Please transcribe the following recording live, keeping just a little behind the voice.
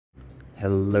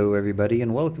Hello everybody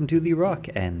and welcome to the Rock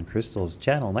and Crystals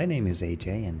channel. My name is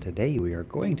AJ and today we are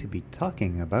going to be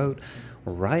talking about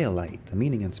Rhyolite, the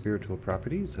meaning and spiritual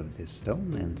properties of this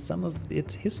stone and some of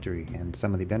its history and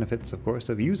some of the benefits, of course,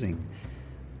 of using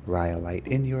Rhyolite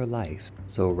in your life.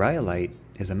 So Rhyolite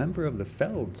is a member of the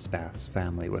feldspaths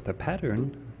family with a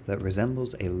pattern that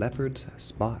resembles a leopard's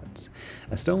spots,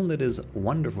 a stone that is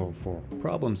wonderful for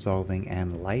problem solving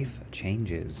and life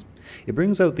changes. It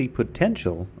brings out the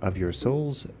potential of your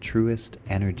soul's truest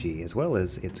energy as well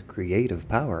as its creative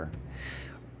power.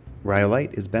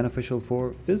 Rhyolite is beneficial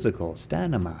for physical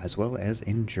stamina as well as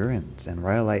endurance, and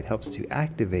Rhyolite helps to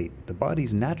activate the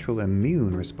body's natural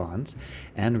immune response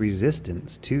and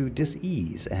resistance to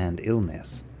disease and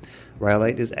illness.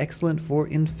 Rhyolite is excellent for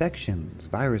infections,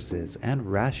 viruses,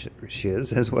 and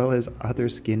rashes, as well as other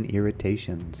skin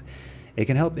irritations. It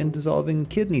can help in dissolving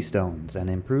kidney stones and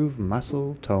improve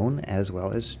muscle tone as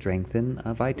well as strengthen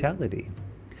vitality.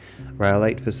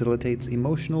 Rhyolite facilitates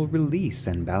emotional release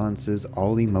and balances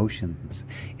all emotions.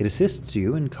 It assists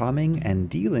you in calming and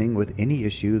dealing with any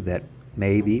issue that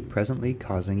may be presently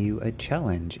causing you a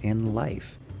challenge in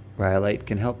life. Rhyolite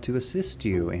can help to assist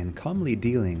you in calmly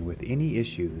dealing with any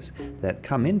issues that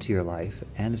come into your life,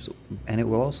 and it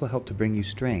will also help to bring you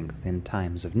strength in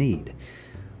times of need.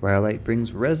 Rhyolite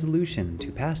brings resolution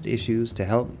to past issues to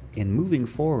help in moving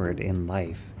forward in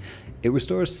life. It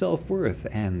restores self-worth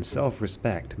and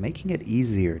self-respect, making it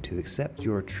easier to accept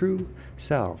your true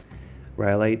self.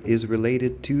 Rhyolite is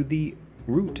related to the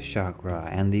root chakra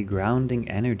and the grounding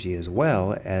energy, as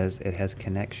well as it has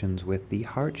connections with the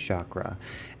heart chakra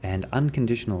and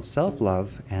unconditional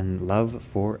self-love and love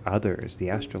for others. The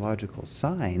astrological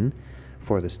sign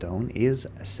for the stone is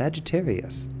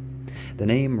Sagittarius. The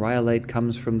name Rhyolite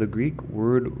comes from the Greek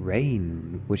word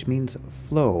rain, which means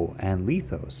flow, and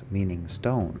lithos, meaning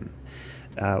stone.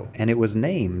 And it was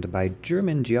named by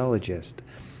German geologist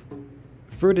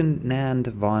Ferdinand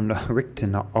von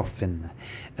Richthofen.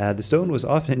 The stone was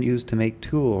often used to make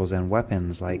tools and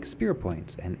weapons like spear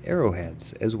points and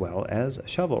arrowheads, as well as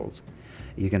shovels.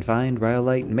 You can find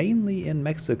Rhyolite mainly in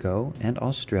Mexico and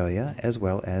Australia, as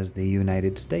well as the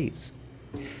United States.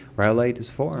 Rhyolite is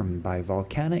formed by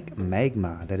volcanic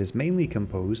magma that is mainly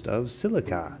composed of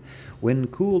silica. When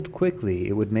cooled quickly,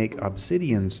 it would make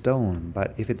obsidian stone,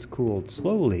 but if it's cooled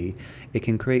slowly, it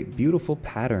can create beautiful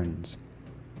patterns.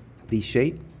 The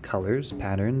shape, colors,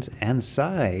 patterns, and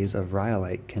size of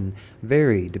rhyolite can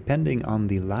vary depending on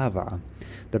the lava.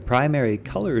 The primary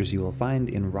colors you will find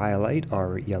in rhyolite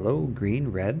are yellow, green,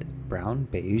 red, brown,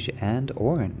 beige, and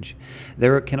orange.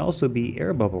 There can also be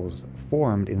air bubbles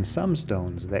formed in some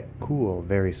stones that cool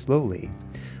very slowly.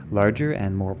 Larger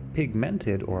and more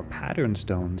pigmented or patterned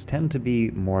stones tend to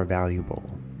be more valuable.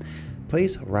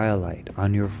 Place rhyolite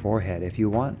on your forehead if you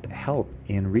want help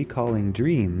in recalling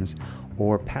dreams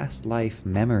or past life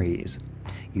memories.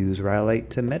 Use rhyolite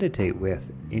to meditate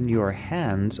with in your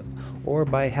hands or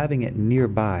by having it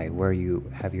nearby where you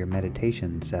have your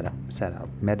meditation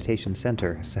meditation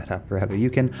center set up rather. You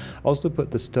can also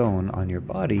put the stone on your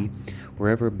body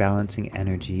wherever balancing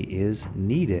energy is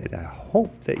needed. I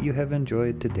hope that you have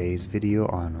enjoyed today's video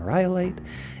on rhyolite,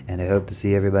 and I hope to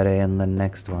see everybody in the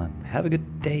next one. Have a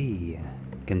good day.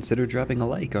 Consider dropping a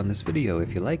like on this video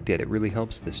if you liked it. It really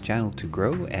helps this channel to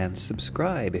grow, and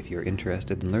subscribe if you're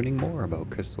interested in learning more about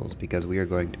crystals, because we are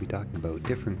going to be talking about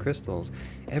different crystals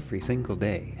every single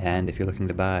day. And if you're looking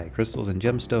to buy crystals and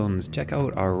gemstones, check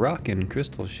out our Rock and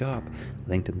Crystal shop,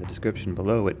 linked in the description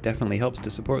below. It definitely helps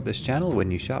to support this channel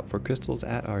when you shop for crystals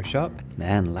at our shop.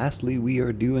 And lastly, we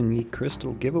are doing a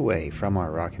crystal giveaway from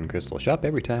our Rock and Crystal shop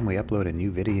every time we upload a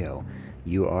new video.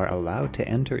 You are allowed to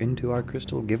enter into our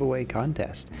crystal giveaway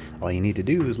contest. All you need to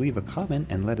do is leave a comment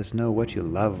and let us know what you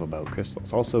love about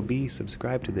crystals. Also, be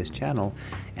subscribed to this channel,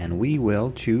 and we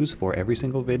will choose for every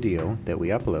single video that we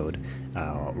upload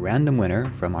a random winner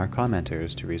from our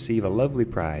commenters to receive a lovely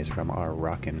prize from our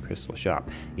Rock and Crystal shop.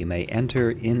 You may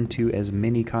enter into as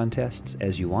many contests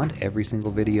as you want. Every single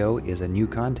video is a new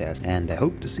contest, and I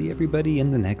hope to see everybody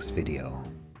in the next video.